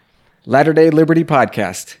Latter-day Liberty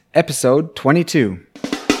Podcast, Episode 22.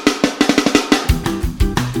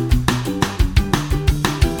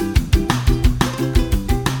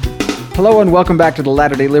 Hello and welcome back to the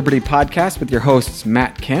Latter-day Liberty Podcast with your hosts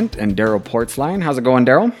Matt Kent and Daryl Portsline. How's it going,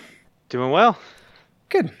 Daryl? Doing well.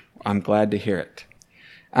 Good. I'm glad to hear it.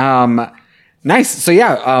 Nice.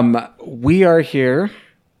 So we are here.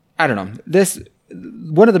 I don't know.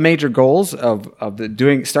 One of the major goals of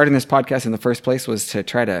starting this podcast in the first place was to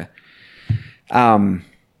try to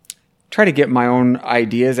get my own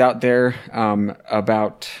ideas out there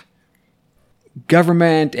about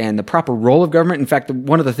government and the proper role of government. In fact,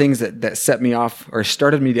 one of the things that set me off or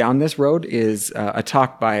started me down this road is a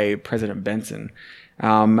talk by President Benson.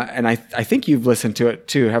 And I think you've listened to it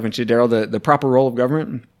too, haven't you, Daryl? The proper role of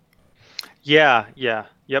government? Yeah. Yep.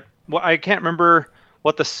 Well, I can't remember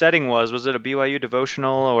what the setting was. Was it a BYU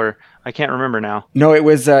devotional or I can't remember now. No, it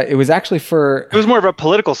was actually for... It was more of a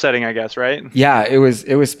political setting, I guess, right? Yeah, it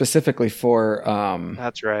was specifically for...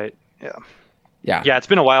 That's right. Yeah. Yeah, it's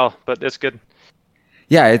been a while, but it's good.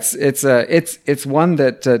 Yeah, it's one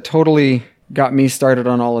that totally got me started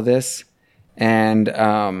on all of this. And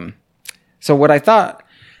so what I thought...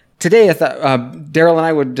 Today, Daryl and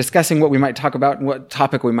I were discussing what we might talk about and what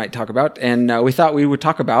topic we might talk about, and we thought we would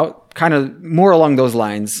talk about kind of more along those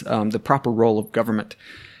lines, the proper role of government.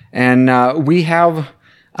 And we have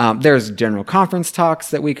there's general conference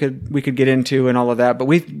talks that we could get into and all of that, but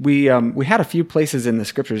we had a few places in the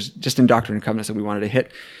scriptures, just in Doctrine and Covenants, that we wanted to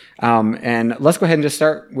hit. And let's go ahead and just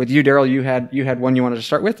start with you, Daryl. You had one you wanted to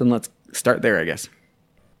start with, and let's start there, I guess.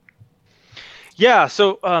 Yeah.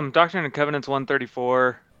 So Doctrine and Covenants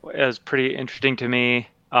 134. Is pretty interesting to me.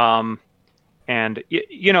 And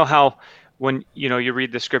you know how when you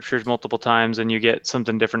read the scriptures multiple times and you get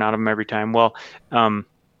something different out of them every time. Well,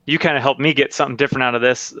 you kind of helped me get something different out of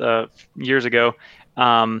this years ago.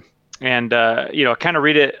 I kind of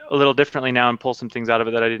read it a little differently now and pull some things out of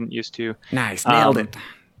it that I didn't used to. Nice, nailed it.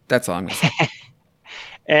 That's all I'm gonna say.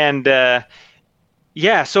 And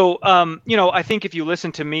so I think if you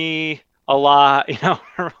listen to me a lot,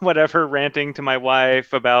 or whatever, ranting to my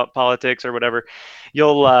wife about politics or whatever,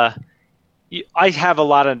 I have a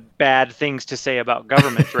lot of bad things to say about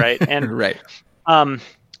government, right? And right.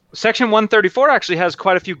 Section 134 actually has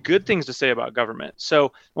quite a few good things to say about government.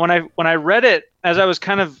 So when I read it, as I was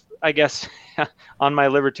kind of, I guess, on my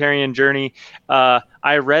libertarian journey,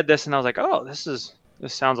 I read this and I was like, oh, this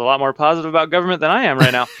sounds a lot more positive about government than I am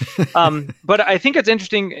right now. But I think it's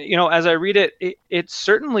interesting, as I read it, it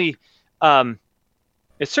certainly says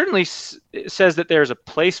that there's a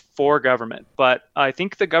place for government, but I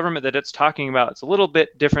think the government that it's talking about is a little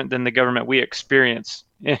bit different than the government we experience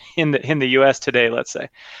in the U.S. today, let's say.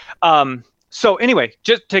 So anyway,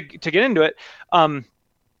 just to get into it,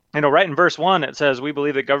 right in verse 1, it says, "We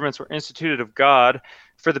believe that governments were instituted of God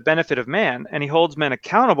for the benefit of man, and he holds men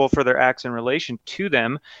accountable for their acts in relation to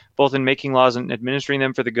them, both in making laws and administering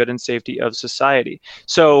them for the good and safety of society."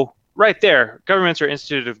 So right there, governments are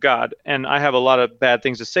instituted of God, and I have a lot of bad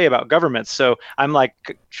things to say about governments. So I'm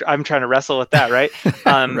trying to wrestle with that, right?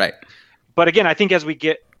 Right. But again, I think as we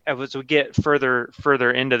get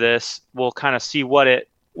further into this, we'll kind of see what it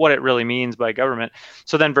really means by government.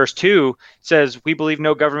 So then verse 2 says, "We believe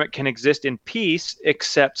no government can exist in peace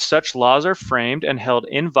except such laws are framed and held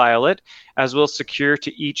inviolate as will secure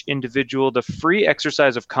to each individual the free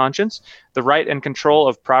exercise of conscience, the right and control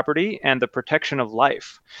of property, and the protection of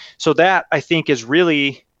life." So that, I think, is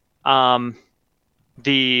really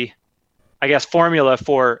the, I guess, formula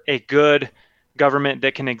for a good government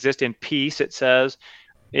that can exist in peace. It says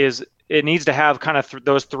is it needs to have kind of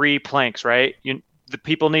those three planks, right? The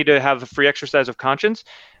people need to have the free exercise of conscience.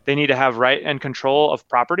 They need to have right and control of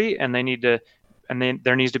property, and there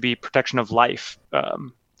needs to be protection of life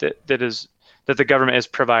that the government is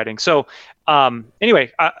providing. So anyway,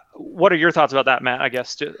 what are your thoughts about that, Matt? I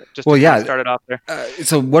guess just to start it off there.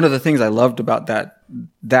 So one of the things I loved about that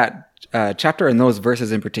chapter and those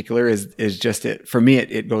verses in particular is just it. For me,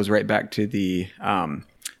 it goes right back to the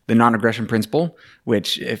non-aggression principle,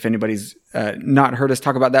 which, if anybody's not heard us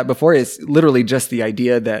talk about that before, is literally just the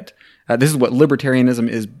idea that this is what libertarianism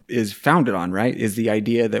is founded on, right? Is the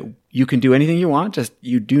idea that you can do anything you want, just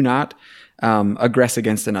you do not aggress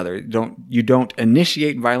against another. You don't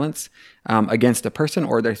initiate violence against a person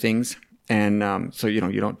or their things, and so you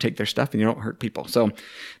don't take their stuff and you don't hurt people. So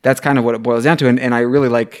that's kind of what it boils down to, and I really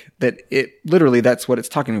like that. It literally, that's what it's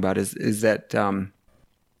talking about, is that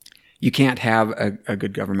you can't have a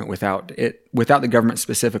good government without the government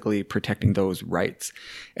specifically protecting those rights.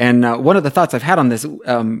 And one of the thoughts I've had on this,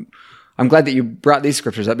 I'm glad that you brought these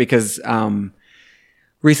scriptures up, because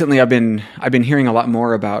recently I've been hearing a lot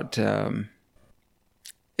more about. I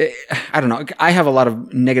don't know. I have a lot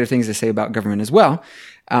of negative things to say about government as well.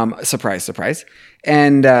 Surprise, surprise.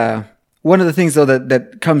 And one of the things, though,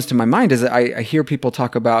 that comes to my mind is that I hear people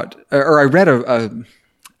talk about, or I read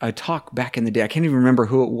a talk back in the day. I can't even remember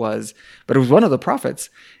who it was, but it was one of the prophets.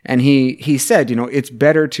 And he said, it's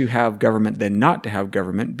better to have government than not to have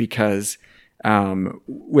government, because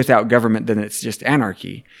without government, then it's just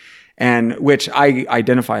anarchy. And which I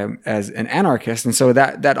identify as an anarchist. And so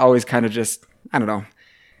that always kind of just, I don't know,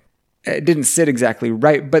 it didn't sit exactly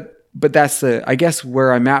right. But that's I guess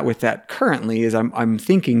where I'm at with that currently is I'm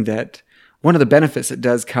thinking that one of the benefits that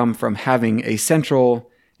does come from having a central,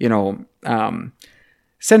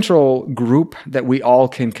 central group that we all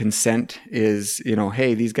can consent is,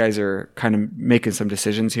 hey, these guys are kind of making some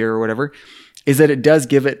decisions here or whatever, is that it does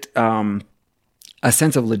give it a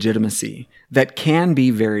sense of legitimacy that can be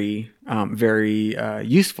very, very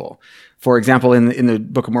useful. For example, in the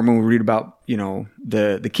Book of Mormon, we read about,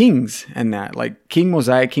 the kings and that, like King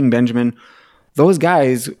Mosiah, King Benjamin, those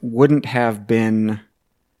guys wouldn't have been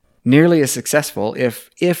nearly as successful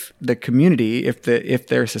if the community, if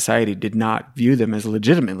their society did not view them as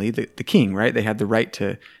legitimately the king, right? They had the right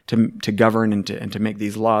to govern and to make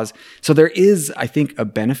these laws. So there is, I think, a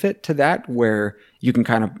benefit to that where you can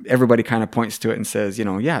everybody kind of points to it and says,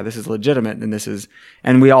 yeah, this is legitimate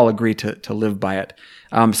and we all agree to live by it.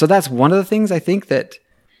 So that's one of the things I think that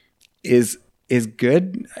is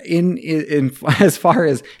good in as far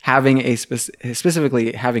as having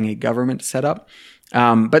specifically having a government set up.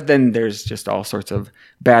 But then there's just all sorts of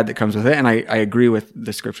bad that comes with it. And I agree with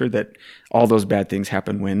the scripture that all those bad things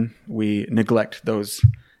happen when we neglect those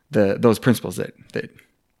principles that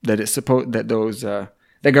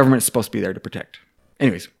government is supposed to be there to protect.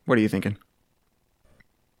 Anyways, what are you thinking?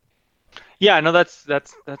 Yeah, no, that's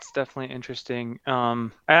definitely interesting.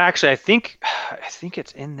 Actually, I think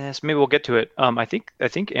it's in this. Maybe we'll get to it. I think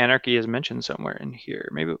anarchy is mentioned somewhere in here.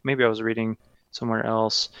 Maybe I was reading somewhere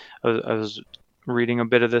else. I was reading a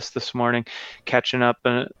bit of this morning, catching up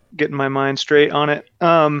and getting my mind straight on it.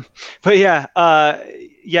 But yeah,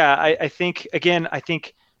 I think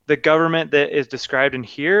the government that is described in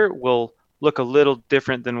here will look a little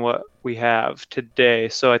different than what we have today.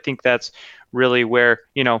 So I think that's really where,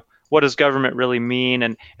 what does government really mean?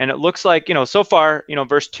 And it looks like, so far,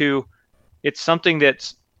 verse 2, it's something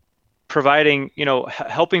that's providing,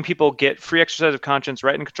 helping people get free exercise of conscience,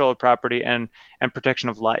 right and control of property, and protection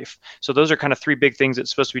of life. So those are kind of three big things it's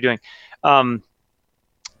supposed to be doing.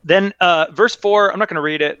 Then verse 4, I'm not going to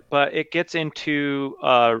read it, but it gets into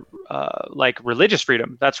like religious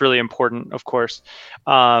freedom. That's really important, of course.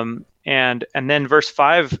 And then verse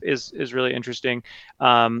 5 is really interesting.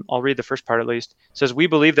 I'll read the first part at least. It says, "We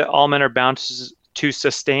believe that all men are bound to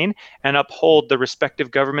sustain and uphold the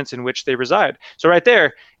respective governments in which they reside." So right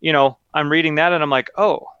there, I'm reading that and I'm like,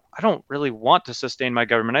 oh, I don't really want to sustain my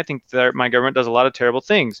government. I think that my government does a lot of terrible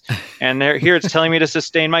things. And here it's telling me to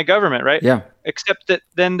sustain my government, right? Yeah. Except that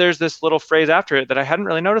then there's this little phrase after it that I hadn't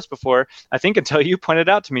really noticed before, I think until you pointed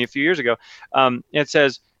out to me a few years ago. It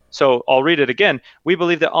says, so I'll read it again. "We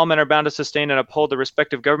believe that all men are bound to sustain and uphold the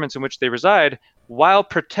respective governments in which they reside, while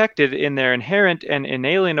protected in their inherent and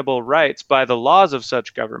inalienable rights by the laws of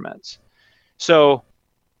such governments." So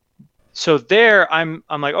there I'm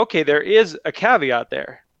like, okay, there is a caveat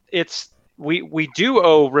there. It's we do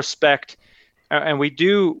owe respect, and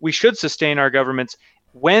we should sustain our governments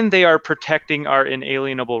when they are protecting our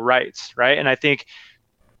inalienable rights, right? And I think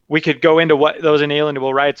we could go into what those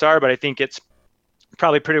inalienable rights are, but I think it's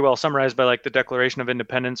probably pretty well summarized by like the Declaration of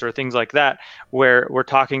Independence or things like that, where we're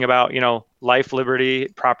talking about, life, liberty,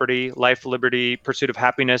 property, life, liberty, pursuit of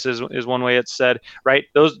happiness is one way it's said, right?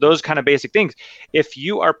 Those kind of basic things. If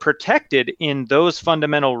you are protected in those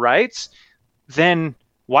fundamental rights, then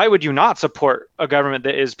why would you not support a government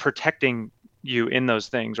that is protecting you in those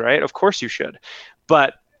things, right? Of course you should.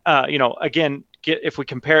 But, again, if we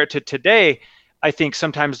compare it to today, I think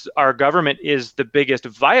sometimes our government is the biggest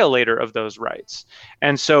violator of those rights.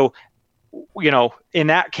 And so, in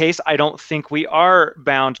that case, I don't think we are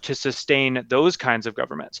bound to sustain those kinds of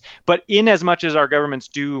governments. But in as much as our governments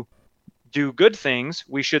do good things,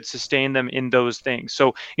 we should sustain them in those things.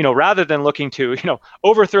 So, rather than looking to,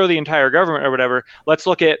 overthrow the entire government or whatever, let's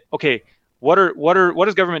look at, okay, what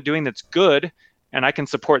is government doing that's good? And I can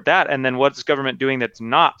support that. And then what's government doing that's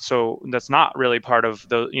not really part of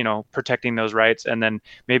the, protecting those rights. And then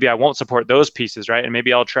maybe I won't support those pieces, right? And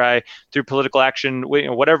maybe I'll try through political action,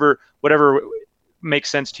 whatever makes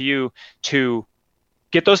sense to you, to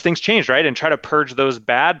get those things changed, right? And try to purge those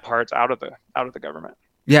bad parts out of the government.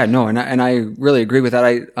 Yeah, no, and I really agree with that.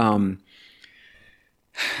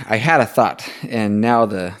 I had a thought, and now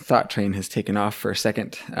the thought train has taken off for a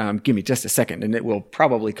second. Give me just a second, and it will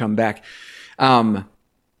probably come back. Oh,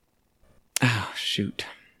 shoot.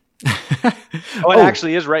 Oh, it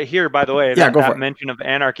actually is right here, by the way. Yeah, go for that it. mention of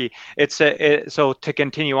anarchy. So to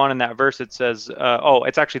continue on in that verse, it says,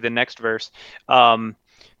 it's actually the next verse.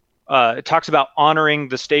 It talks about honoring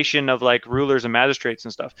the station of like rulers and magistrates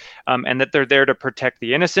and stuff, and that they're there to protect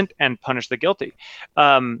the innocent and punish the guilty.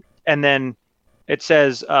 And then it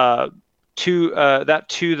says that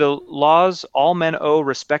to the laws all men owe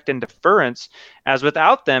respect and deference, as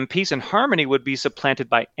without them peace and harmony would be supplanted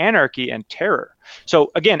by anarchy and terror.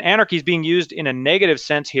 So again, anarchy is being used in a negative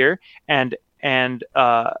sense here, and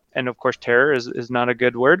of course terror is not a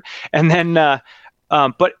good word. And then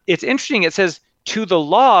but it's interesting, it says to the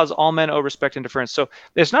laws all men owe respect and deference. So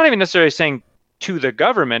it's not even necessarily saying to the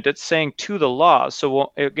government, it's saying to the laws.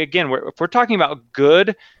 So again, if we're talking about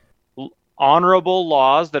good, honorable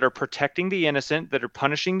laws that are protecting the innocent, that are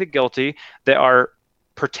punishing the guilty, that are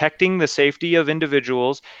protecting the safety of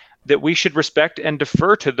individuals, that we should respect and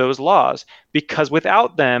defer to those laws, because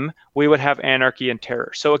without them, we would have anarchy and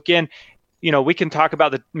terror. So again, we can talk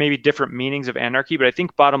about the maybe different meanings of anarchy, but I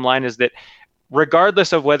think bottom line is that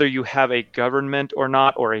regardless of whether you have a government or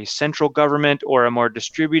not, or a central government or a more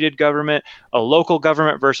distributed government, a local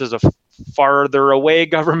government versus a farther away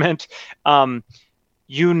government,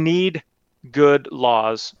 you need good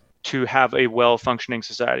laws to have a well-functioning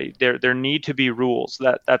society. There need to be rules.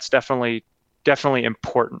 That's definitely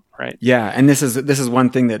important, right? Yeah, and this is one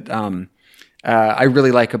thing that I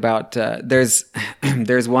really like about there's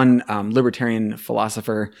one libertarian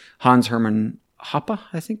philosopher, Hans Hermann Hoppe,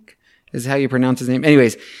 I think is how you pronounce his name.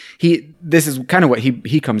 Anyways, this is kind of what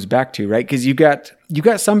he comes back to, right? Because you got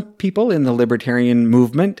some people in the libertarian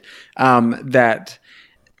movement that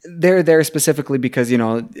they're there specifically because,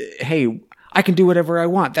 hey, I can do whatever I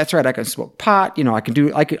want. That's right. I can smoke pot. I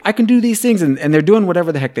can do these things, and they're doing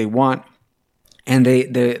whatever the heck they want. And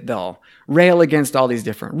they'll rail against all these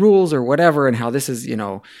different rules or whatever, and how this is,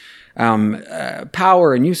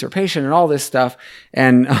 power and usurpation and all this stuff.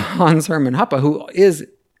 And Hans Hermann Hoppe, who is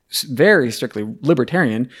very strictly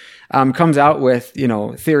libertarian, comes out with,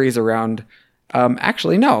 theories around,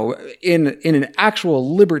 actually, no, in an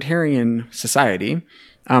actual libertarian society,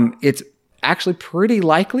 it's actually pretty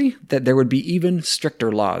likely that there would be even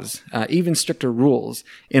stricter laws, even stricter rules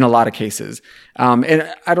in a lot of cases.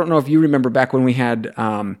 And I don't know if you remember back when we had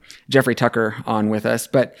Jeffrey Tucker on with us,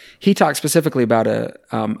 but he talked specifically about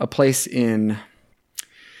a place in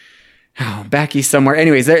back east somewhere.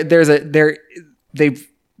 Anyways,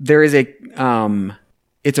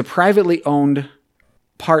 it's a privately owned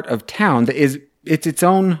part of town that it's its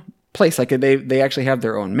own place. Like they actually have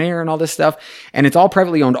their own mayor and all this stuff, and it's all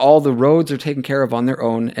privately owned. All the roads are taken care of on their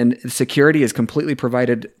own, and security is completely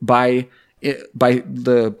provided by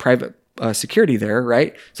the private security there,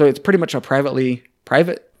 right? So it's pretty much a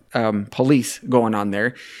private police going on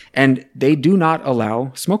there, and they do not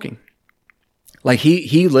allow smoking. Like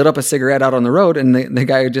he lit up a cigarette out on the road, and the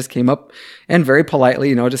guy just came up and very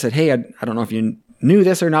politely, just said, "Hey, I don't know if you knew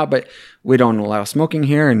this or not, but we don't allow smoking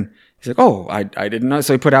here." And he's like, "Oh, I didn't know."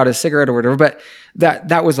 So he put out his cigarette or whatever. But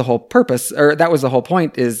that was the whole purpose, or that was the whole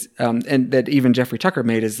point, is and that even Jeffrey Tucker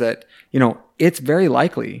made, is that it's very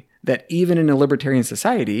likely that even in a libertarian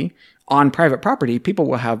society, on private property, people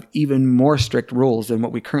will have even more strict rules than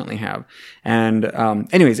what we currently have. And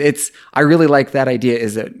anyways, I really like that idea,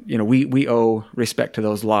 is that we owe respect to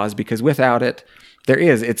those laws, because without it,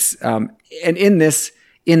 and in this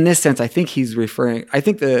sense, I think he's referring. I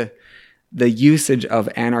think the usage of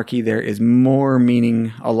anarchy there is more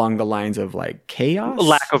meaning along the lines of like chaos,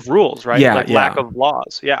 lack of rules, right? Yeah, lack of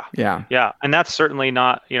laws. Yeah, yeah. And that's certainly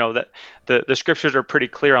not, that the scriptures are pretty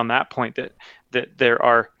clear on that point, that there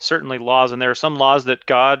are certainly laws, and there are some laws that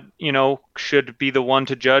God, should be the one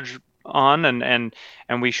to judge on, and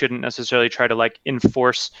we shouldn't necessarily try to like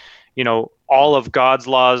enforce, all of God's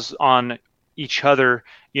laws on each other,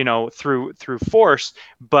 through force.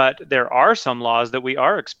 But there are some laws that we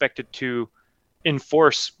are expected to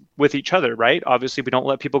enforce with each other, right? Obviously, we don't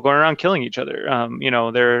let people go around killing each other.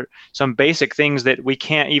 There are some basic things that we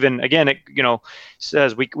can't even, again, it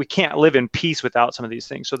says we can't live in peace without some of these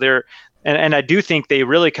things. So and I do think they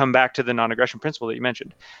really come back to the non-aggression principle that you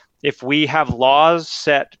mentioned. If we have laws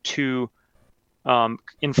set to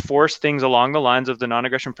enforce things along the lines of the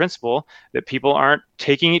non-aggression principle, that people aren't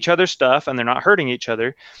taking each other's stuff and they're not hurting each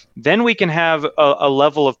other, then we can have a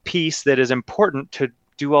level of peace that is important to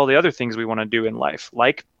do all the other things we want to do in life,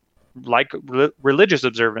 like religious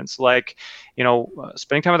observance, like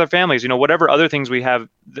spending time with our families, whatever other things we have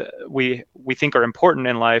we think are important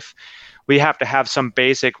in life. we have to have some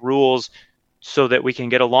basic rules so that we can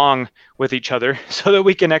get along with each other, so that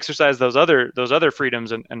we can exercise those other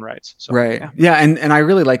freedoms and rights. So, right. Yeah. And I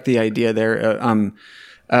really like the idea there. And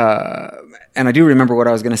I do remember what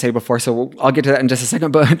I was going to say before, so I'll get to that in just a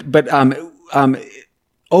second. But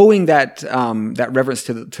owing that reverence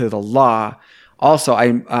to the law, also,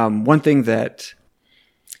 one thing that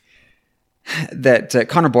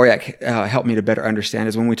Connor Boyack helped me to better understand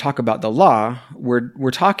is when we talk about the law,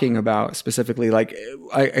 we're talking about specifically, like,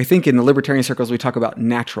 I think in the libertarian circles we talk about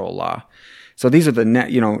natural law. So these are and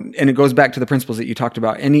it goes back to the principles that you talked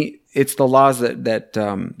about. It's the laws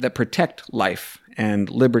that protect life and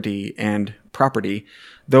liberty and property.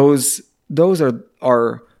 Those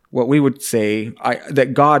are what we would say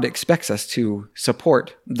that God expects us to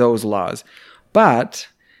support those laws. But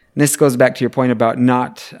this goes back to your point about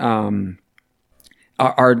not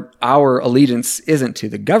our allegiance isn't to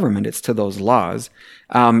the government; it's to those laws.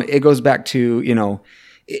 It goes back to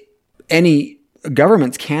any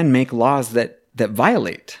governments can make laws that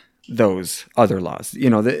violate those other laws.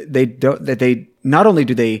 They not only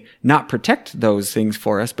do they not protect those things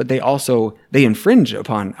for us, but they infringe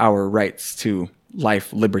upon our rights to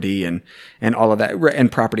life, liberty, and all of that, and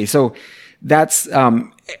property. So that's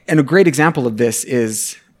and a great example of this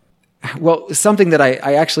is, well, something that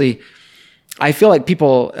I feel like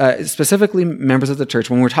people, specifically members of the church,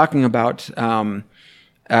 when we're talking about the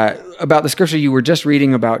scripture you were just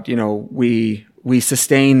reading about, we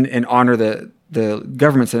sustain and honor the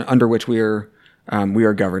governments under which we are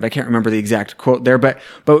governed. I can't remember the exact quote there, but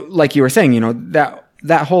like you were saying,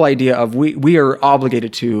 that whole idea of we are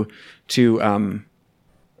obligated to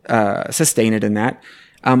sustain it in that.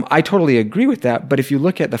 I totally agree with that. But if you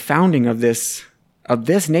look at the founding of this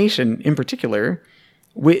nation in particular,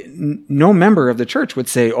 no member of the church would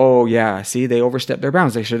say, "Oh yeah, see, they overstepped their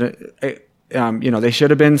bounds. They should they should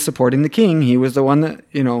have been supporting the king. He was the one that,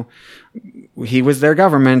 he was their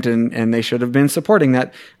government, and they should have been supporting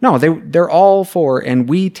that." No, they're all for, and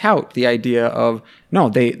we tout the idea of, no,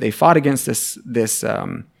 they fought against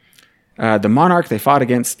the monarch. They fought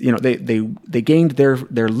against, they gained their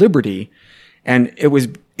liberty, and it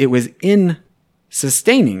was in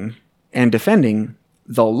sustaining and defending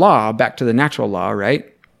the law back to the natural law,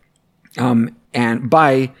 right? And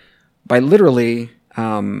by literally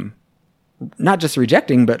not just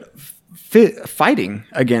rejecting, but fighting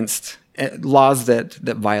against laws that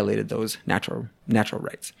violated those natural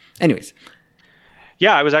rights. Anyways.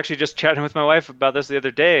 Yeah, I was actually just chatting with my wife about this the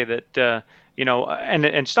other day, that and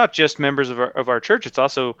it's not just members of our church. It's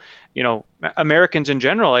also, Americans in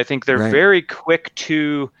general. I think they're right. very quick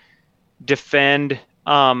to defend,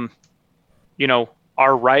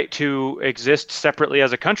 our right to exist separately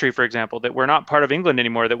as a country, for example, that we're not part of England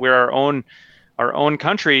anymore, that we're our own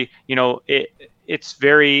country. It's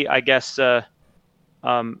very, I guess,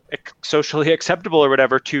 socially acceptable or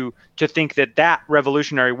whatever to think that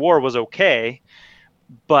Revolutionary War was okay.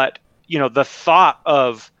 But, the thought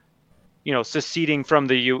of, seceding from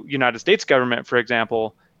the United States government, for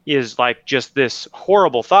example, is like just this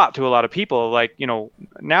horrible thought to a lot of people. Like,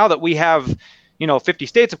 now that we have, 50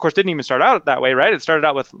 states, of course, didn't even start out that way, right? It started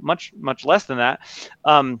out with much, much less than that.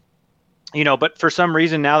 But for some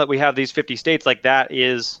reason, now that we have these 50 states, like, that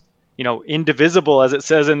is, indivisible, as it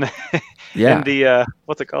says in the, in the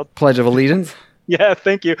what's it called? Pledge of Allegiance. Yeah,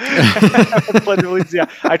 thank you. Pledge of Allegiance. Yeah,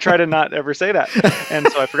 I try to not ever say that, and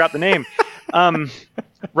so I forgot the name.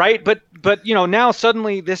 Right, but now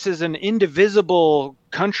suddenly this is an indivisible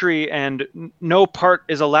country, and no part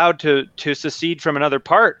is allowed to secede from another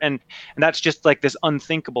part, and that's just like this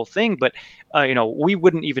unthinkable thing. But we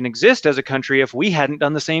wouldn't even exist as a country if we hadn't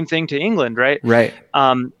done the same thing to England, right? Right.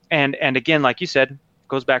 And again, like you said,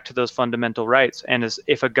 goes back to those fundamental rights. And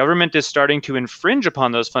if a government is starting to infringe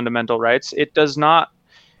upon those fundamental rights,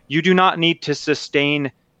 you do not need to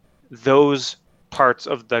sustain those parts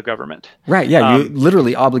of the government. Right. Yeah. You're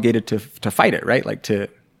literally obligated to fight it, right? Like to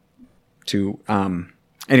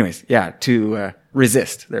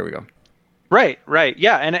resist. There we go. Right.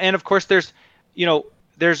 Yeah. And of course there's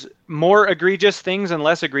more egregious things and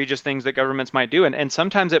less egregious things that governments might do. And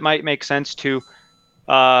sometimes it might make sense to,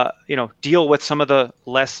 deal with some of the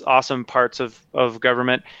less awesome parts of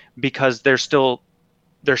government, because they're still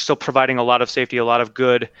providing a lot of safety, a lot of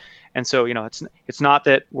good. And so, it's not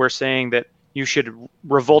that we're saying that you should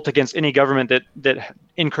revolt against any government that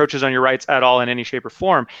encroaches on your rights at all in any shape or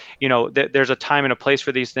form. There's a time and a place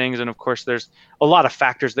for these things. And of course, there's a lot of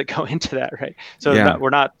factors that go into that, right? So we're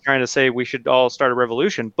not trying to say we should all start a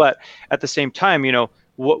revolution, but at the same time,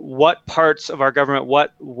 what parts of our government,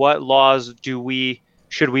 what laws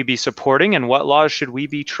should we be supporting, and what laws should we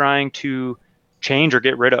be trying to change or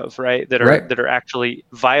get rid of, right? That are actually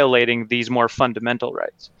violating these more fundamental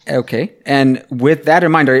rights. Okay. And with that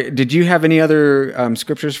in mind, did you have any other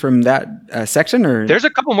scriptures from that section? Or there's a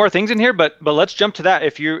couple more things in here, but let's jump to that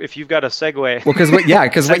if you've got a segue. Well, because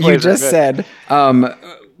what you just said,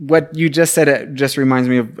 what you just said, it just reminds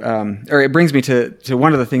me of, or it brings me to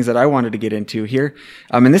one of the things that I wanted to get into here,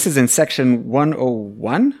 and this is in section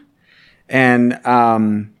 101,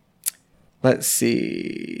 and let's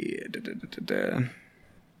see.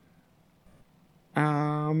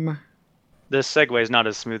 This segue is not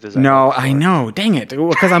as smooth as I know. Dang it!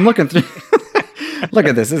 Because I'm looking through. Look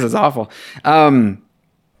at this. This is awful.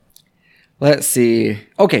 Let's see.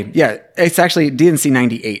 Okay, yeah, it's actually D&C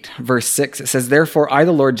 98, verse 6. It says, "Therefore I,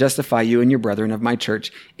 the Lord, justify you and your brethren of my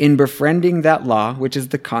church in befriending that law, which is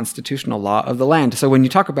the constitutional law of the land." So when you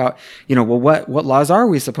talk about, what laws are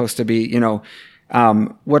we supposed to be,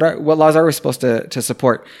 what laws are we supposed to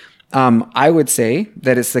support? I would say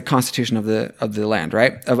that it's the Constitution of the land,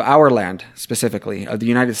 right? Of our land, specifically, of the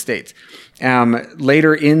United States.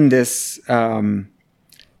 Later in this, in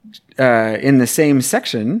the same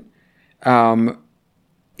section,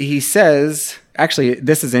 he says, actually,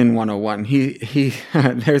 this is in 101. He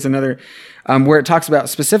there's another where it talks about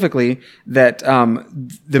specifically that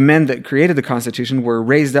the men that created the Constitution were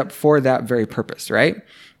raised up for that very purpose, right?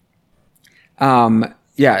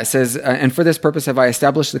 It says, "And for this purpose have I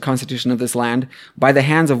established the constitution of this land by the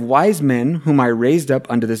hands of wise men whom I raised up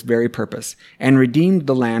unto this very purpose, and redeemed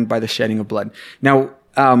the land by the shedding of blood." Now,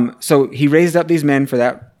 so he raised up these men for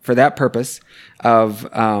that purpose of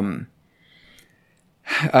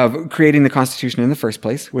creating the Constitution in the first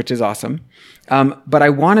place, which is awesome. But I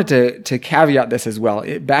wanted to caveat this as well.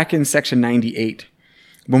 Back in section 98,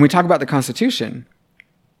 when we talk about the Constitution,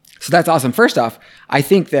 so that's awesome. First off, I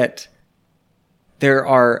think that there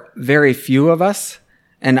are very few of us,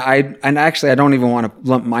 and actually I don't even want to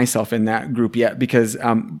lump myself in that group yet, because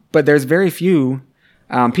but there's very few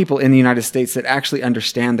people in the United States that actually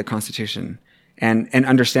understand the Constitution and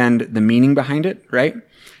understand the meaning behind it, right?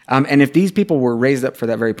 And if these people were raised up for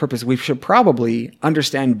that very purpose, we should probably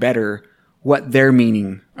understand better what their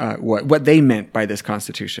meaning, what they meant by this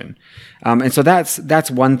Constitution. And so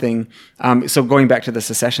that's one thing. So going back to the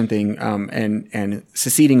secession thing, and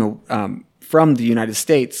seceding from the United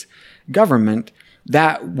States government,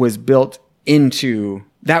 that was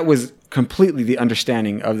completely the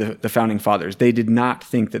understanding of the founding fathers. They did not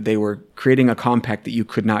think that they were creating a compact that you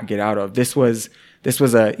could not get out of. This was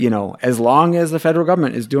a, as long as the federal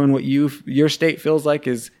government is doing what your state feels like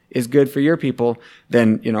is good for your people,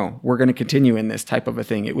 then, we're going to continue in this type of a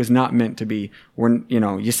thing. It was not meant to be,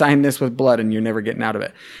 you sign this with blood and you're never getting out of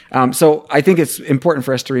it. So I think it's important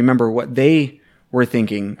for us to remember what they were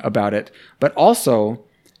thinking about it, but also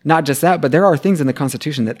not just that, but there are things in the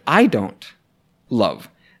Constitution that I don't love,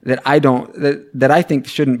 that I think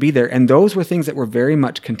shouldn't be there. And those were things that were very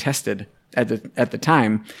much contested at the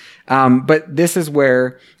time. But this is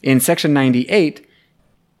where in section 98,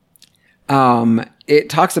 it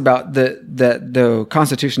talks about the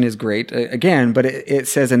Constitution is great again, but it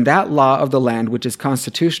says, "In that law of the land, which is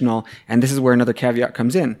constitutional," and this is where another caveat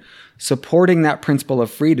comes in, "supporting that principle of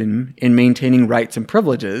freedom in maintaining rights and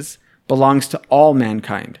privileges belongs to all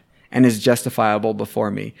mankind and is justifiable before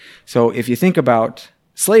me." So if you think about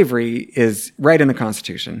slavery is right in the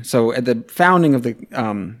Constitution. So at the founding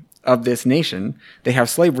of this nation, they have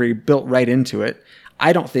slavery built right into it.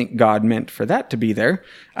 I don't think God meant for that to be there.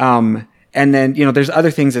 And then, there's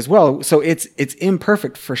other things as well. So it's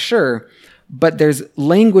imperfect for sure, but there's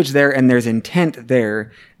language there and there's intent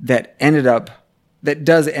there that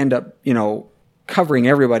does end up, covering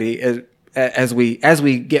everybody as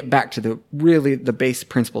we get back to the base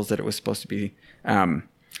principles that it was supposed to be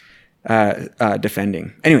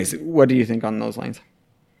defending. Anyways, what do you think on those lines?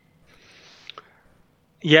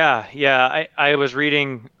 Yeah. I was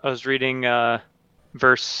reading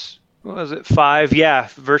verse, what was it, 5? Yeah,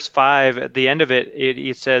 verse 5. At the end of it,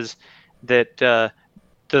 it says that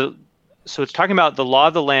so it's talking about the law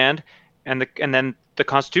of the land and then the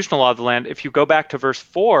constitutional law of the land. If you go back to verse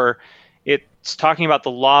 4, it's talking about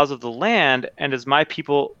the laws of the land, and is my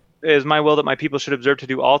will that my people should observe to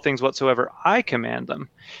do all things whatsoever I command them.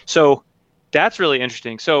 So that's really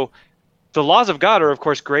interesting. So the laws of God are, of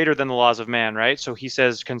course, greater than the laws of man, right? So he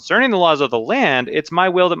says, concerning the laws of the land, it's my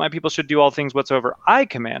will that my people should do all things whatsoever I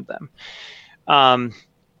command them.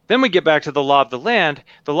 Then we get back to the law of the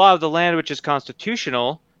land, which is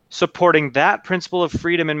constitutional, supporting that principle of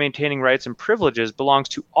freedom and maintaining rights and privileges belongs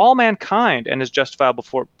to all mankind and is justifiable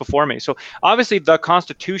before me. So obviously the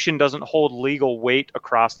Constitution doesn't hold legal weight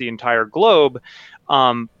across the entire globe.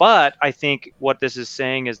 But I think what this is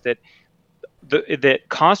saying is that that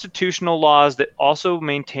constitutional laws that also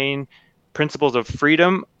maintain principles of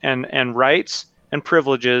freedom and rights and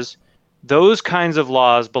privileges, those kinds of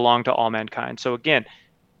laws belong to all mankind. So again,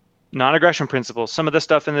 non-aggression principles, some of the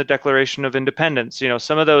stuff in the Declaration of Independence,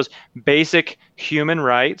 some of those basic human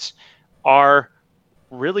rights are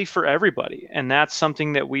really for everybody. And that's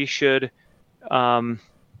something that we should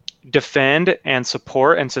defend and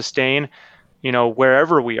support and sustain,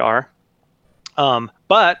 wherever we are. And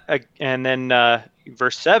then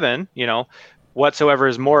verse 7, whatsoever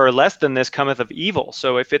is more or less than this cometh of evil.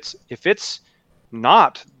 So if it's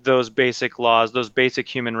not those basic laws, those basic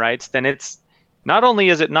human rights, then it's not only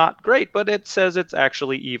is it not great, but it says it's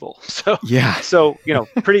actually evil. So Yeah. So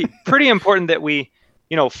pretty important that we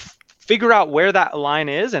figure out where that line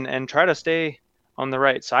is and try to stay on the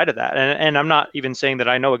right side of that. And I'm not even saying that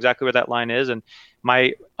I know exactly where that line is, and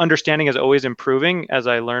my understanding is always improving as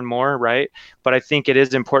I learn more, right? But I think it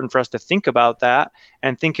is important for us to think about that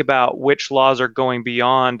and think about which laws are going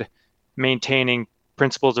beyond maintaining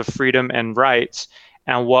principles of freedom and rights,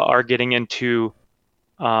 and what are getting into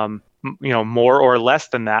more or less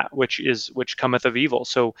than that, which cometh of evil.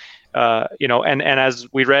 So and as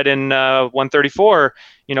we read in 134,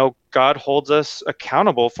 God holds us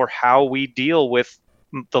accountable for how we deal with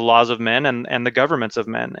the laws of men and the governments of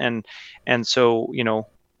men, and so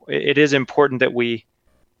it is important that we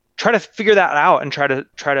try to figure that out and try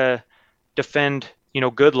to defend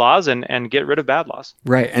good laws and get rid of bad laws.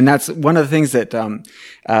 Right. And that's one of the things that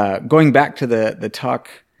going back to the talk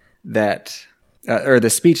that or the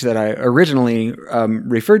speech that I originally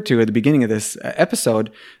referred to at the beginning of this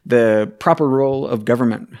episode, the proper role of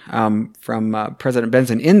government from President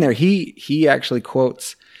Benson. In there, he actually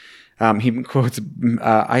quotes. He quotes.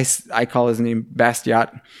 I call his name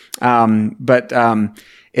Bastiat, but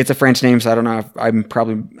it's a French name, so I don't know if I'm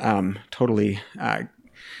probably totally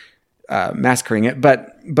massacring it.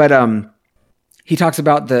 But he talks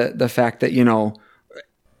about the fact that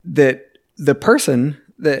that the person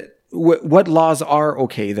that. What laws are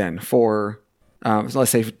okay then for, let's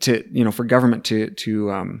say, for government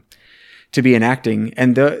to be enacting,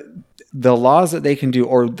 and the laws that they can do,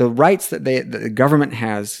 or the rights that the government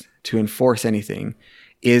has to enforce anything,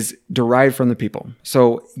 is derived from the people.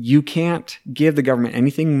 So you can't give the government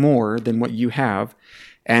anything more than what you have,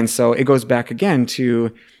 and so it goes back again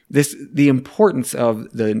to the importance of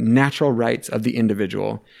the natural rights of the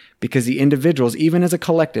individual. Because the individuals, even as a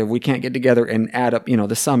collective, we can't get together and add up,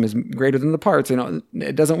 the sum is greater than the parts.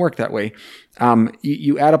 It doesn't work that way.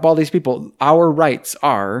 You add up all these people. Our rights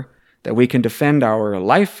are that we can defend our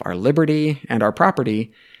life, our liberty, and our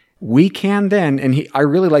property. We can then, and I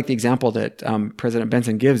really like the example that President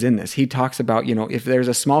Benson gives in this. He talks about, if there's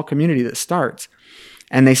a small community that starts,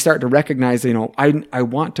 and they start to recognize, I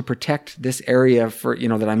want to protect this area for,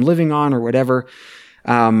 that I'm living on or whatever,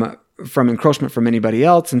 from encroachment from anybody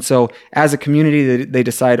else. And so as a community, they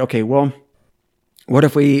decide, okay, well, what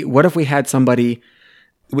if we had somebody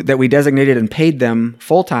that we designated and paid them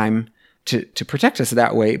full time to protect us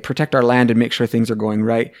that way, protect our land and make sure things are going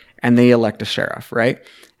right. And they elect a sheriff, right?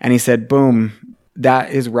 And he said, boom,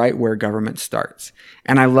 that is right where government starts.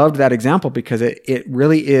 And I loved that example because it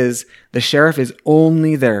really is, the sheriff is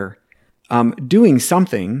only there doing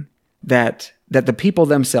something that the people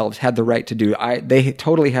themselves had the right to do. They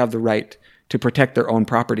totally have the right to protect their own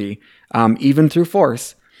property, even through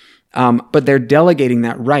force. But they're delegating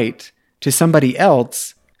that right to somebody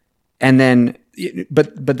else, and then,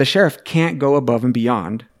 but the sheriff can't go above and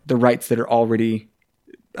beyond the rights that are already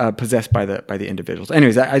possessed by the individuals.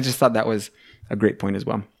 Anyways, I just thought that was a great point as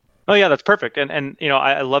well. Oh yeah, that's perfect. And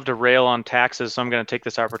I love to rail on taxes, so I'm going to take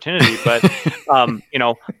this opportunity. But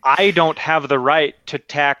I don't have the right to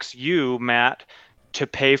tax you, Matt, to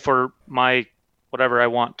pay for my whatever I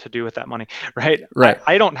want to do with that money, right? Right.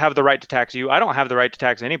 I don't have the right to tax you. I don't have the right to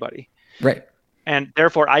tax anybody. Right. And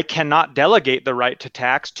therefore, I cannot delegate the right to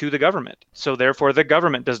tax to the government. So therefore, the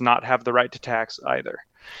government does not have the right to tax either.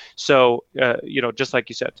 So just like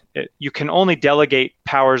you said, you can only delegate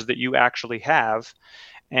powers that you actually have.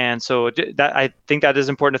 And so that, I think that is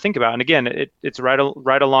important to think about. And again, it's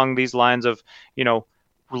right along these lines of,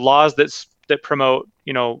 laws that promote,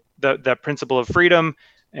 the principle of freedom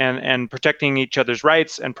and protecting each other's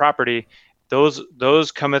rights and property. Those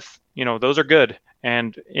cometh, those are good.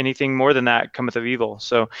 And anything more than that cometh of evil.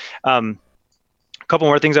 So a couple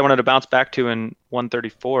more things I wanted to bounce back to in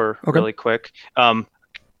 134 really quick.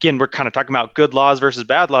 Again, we're kind of talking about good laws versus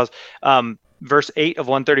bad laws. Verse 8 of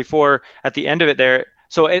 134, at the end of it there,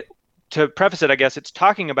 so to preface it, I guess it's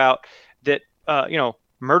talking about that,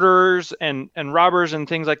 murderers and robbers and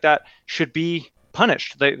things like that should be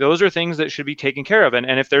punished. Those are things that should be taken care of.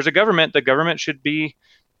 And if there's a government, the government should be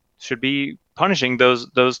punishing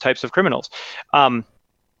those types of criminals.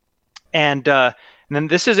 And then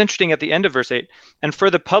this is interesting at the end of verse 8. And for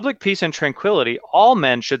the public peace and tranquility, all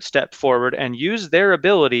men should step forward and use their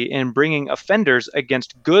ability in bringing offenders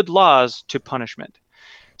against good laws to punishment.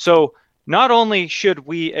 So not only should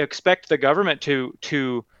we expect the government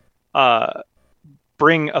to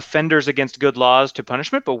bring offenders against good laws to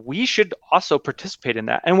punishment, but we should also participate in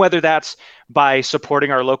that. And whether that's by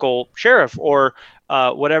supporting our local sheriff or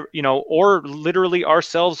whatever, or literally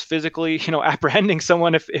ourselves physically, apprehending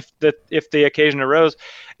someone if the occasion arose,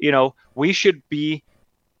 we should be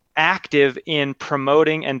active in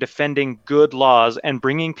promoting and defending good laws and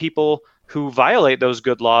bringing people who violate those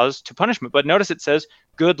good laws to punishment. But notice it says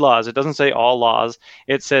good laws. It doesn't say all laws.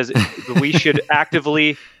 It says we should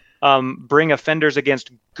actively bring offenders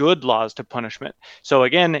against good laws to punishment. So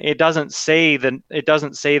again, it doesn't say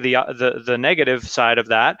the negative side of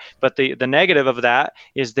that, but the negative of that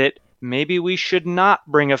is that maybe we should not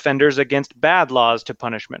bring offenders against bad laws to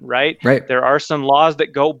punishment, right? Right. There are some laws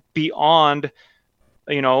that go beyond,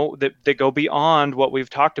 that go beyond what we've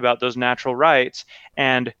talked about, those natural rights.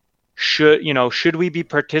 And should we be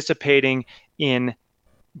participating in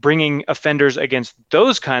bringing offenders against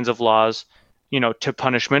those kinds of laws, to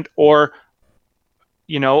punishment? Or,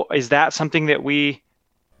 is that something that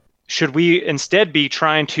should we instead be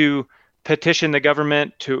trying to petition the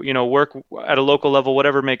government to, work at a local level,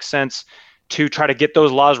 whatever makes sense, to try to get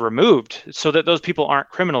those laws removed so that those people aren't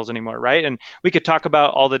criminals anymore, right? And we could talk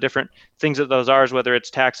about all the different things that those are, whether it's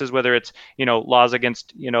taxes, whether it's, laws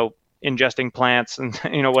against, ingesting plants and,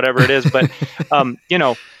 whatever it is. But,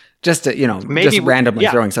 just to, maybe just randomly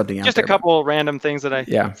throwing something out there. Just a couple random things that I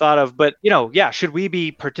thought of. But, should we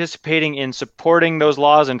be participating in supporting those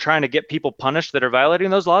laws and trying to get people punished that are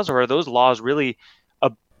violating those laws? Or are those laws really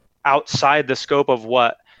outside the scope of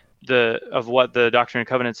what the Doctrine and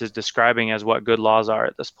Covenants is describing as what good laws are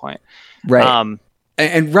at this point? Right.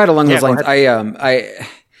 And right along those lines, I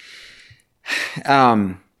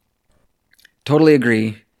totally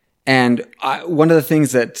agree. And one of the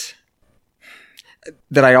things that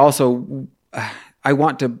I also I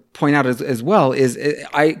want to point out as well is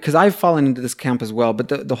because I've fallen into this camp as well.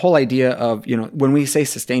 But the whole idea of when we say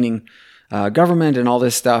sustaining government and all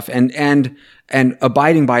this stuff and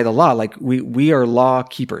abiding by the law, like we are law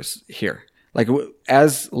keepers here. Like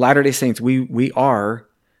as Latter-day Saints, we are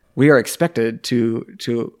expected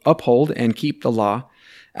to uphold and keep the law,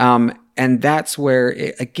 and that's where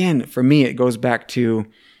again for me it goes back to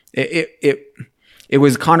it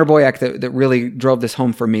was Connor Boyack that really drove this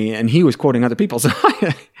home for me, and he was quoting other people. So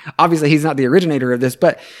obviously he's not the originator of this,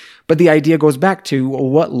 but the idea goes back to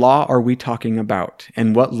what law are we talking about,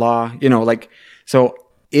 and what law, so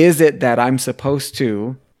is it that I'm supposed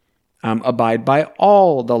to abide by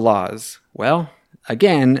all the laws? Well,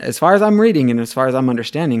 again, as far as I'm reading and as far as I'm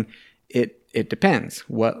understanding, it depends.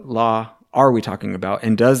 What law are we talking about,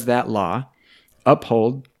 and does that law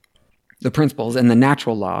uphold the principles and the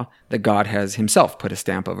natural law that God has himself put a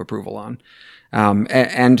stamp of approval on,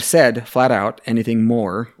 and said flat out, anything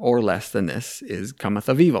more or less than this cometh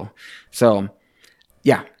of evil. So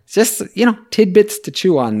yeah, it's just, tidbits to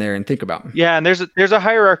chew on there and think about. Yeah. And there's a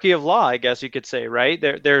hierarchy of law, I guess you could say, right?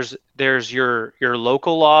 There's your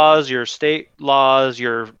local laws, your state laws,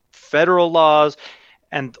 your federal laws.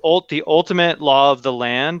 And the ultimate law of the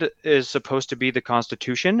land is supposed to be the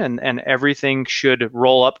Constitution, and everything should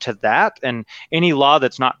roll up to that. And any law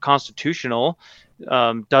that's not constitutional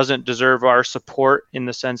doesn't deserve our support, in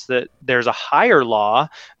the sense that there's a higher law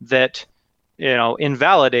that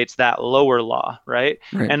invalidates that lower law, right?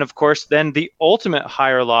 And of course, then the ultimate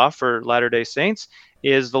higher law for Latter-day Saints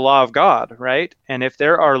is the law of God, right? And if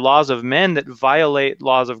there are laws of men that violate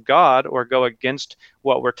laws of God or go against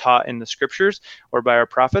what we're taught in the scriptures or by our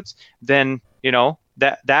prophets, then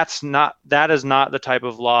that is not the type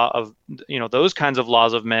of law of those kinds of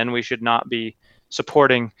laws of men we should not be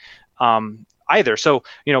supporting either. So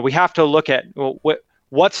we have to look at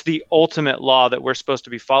what's the ultimate law that we're supposed to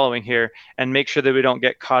be following here, and make sure that we don't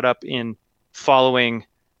get caught up in following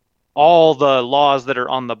all the laws that are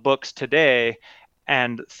on the books today,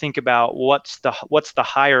 and think about what's the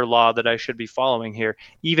higher law that I should be following here,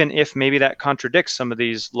 even if maybe that contradicts some of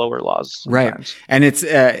these lower laws sometimes. Right. And it's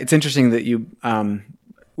interesting that you,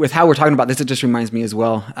 with how we're talking about this, it just reminds me as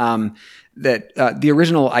well that the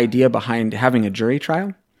original idea behind having a jury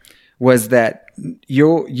trial was that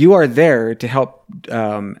you are there to help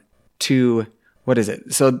to. What is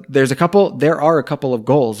it? So there are a couple of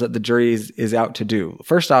goals that the jury is out to do.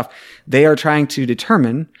 First off, they are trying to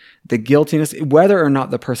determine the guiltiness, whether or not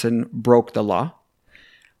the person broke the law,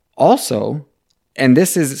 also, and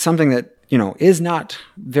this is something that, is not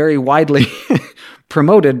very widely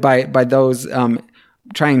promoted by those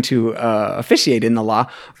trying to officiate in the law,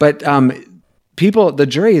 but the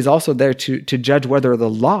jury is also there to judge whether the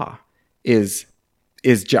law is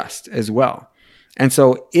just as well. And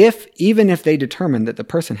so even if they determine that the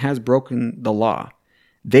person has broken the law,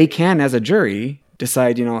 they can, as a jury,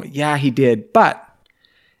 decide, yeah, he did, but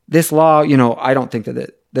this law, I don't think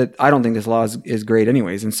I don't think this law is great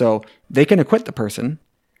anyways. And so they can acquit the person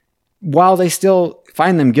while they still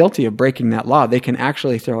find them guilty of breaking that law. They can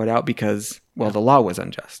actually throw it out because, well, the law was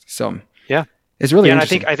unjust. So yeah, it's really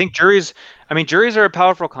interesting. And I think juries are a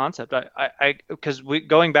powerful concept. Because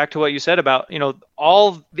going back to what you said about,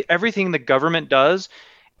 everything the government does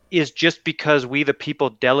is just because we, the people,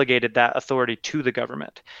 delegated that authority to the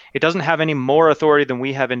government. It doesn't have any more authority than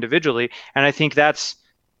we have individually. And I think that's,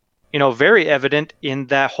 very evident in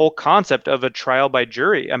that whole concept of a trial by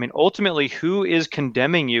jury. I mean, ultimately, who is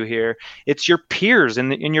condemning you here? It's your peers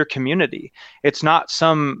in your community. It's not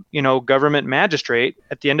some, government magistrate.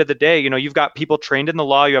 At the end of the day, you've got people trained in the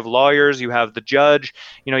law. You have lawyers. You have the judge.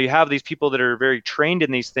 You have these people that are very trained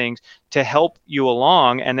in these things to help you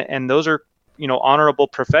along. And those are, honorable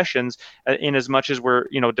professions in as much as we're,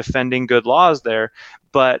 defending good laws there.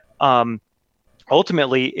 But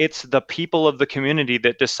ultimately, it's the people of the community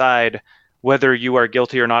that decide whether you are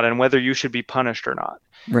guilty or not, and whether you should be punished or not.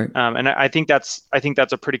 Right. And I think that's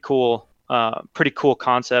a pretty cool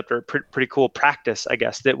concept, or pretty cool practice, I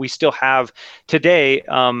guess, that we still have today.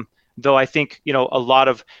 Though I think a lot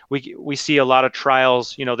of we see a lot of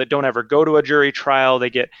trials that don't ever go to a jury trial. They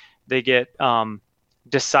get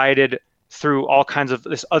decided through all kinds of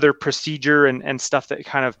this other procedure and stuff that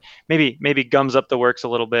kind of maybe gums up the works a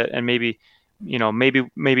little bit, and maybe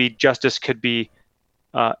justice could be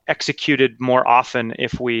executed more often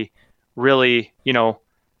if we really,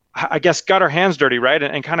 I guess, got our hands dirty, right?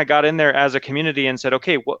 And kind of got in there as a community and said,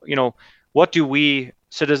 okay, what do we,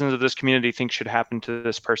 citizens of this community, think should happen to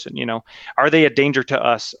this person? Are they a danger to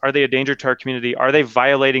us? Are they a danger to our community? Are they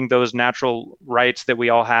violating those natural rights that we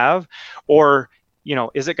all have? Or,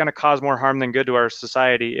 is it going to cause more harm than good to our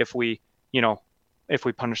society if we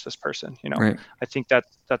punish this person? Right. I think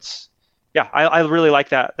that's yeah, I really like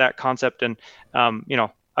that concept, and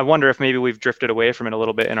I wonder if maybe we've drifted away from it a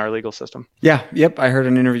little bit in our legal system. Yeah, yep. I heard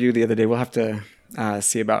an interview the other day. We'll have to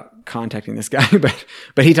see about contacting this guy,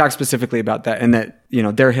 but he talked specifically about that, and that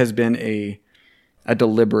there has been a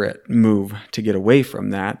deliberate move to get away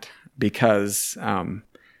from that because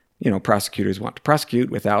prosecutors want to prosecute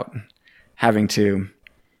without having to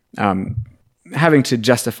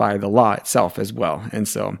justify the law itself as well, and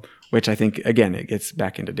so. Which I think, again, it gets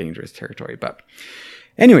back into dangerous territory. But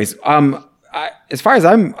anyways, as far as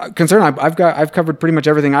I'm concerned, I've covered pretty much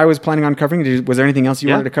everything I was planning on covering. Was there anything else you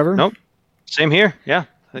wanted to cover? Nope. Same here. Yeah.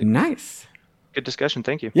 Nice. Good discussion.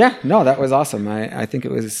 Thank you. Yeah. No, that was awesome. I think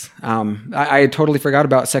it was, I totally forgot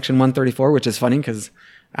about Section 134, which is funny because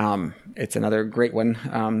it's another great one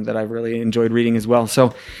that I've really enjoyed reading as well.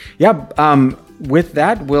 So yeah, with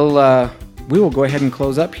that, we will go ahead and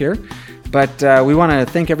close up here. But we want to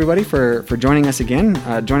thank everybody for joining us again.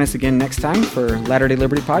 Join us again next time for Latter-day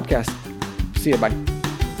Liberty Podcast. See you. Bye.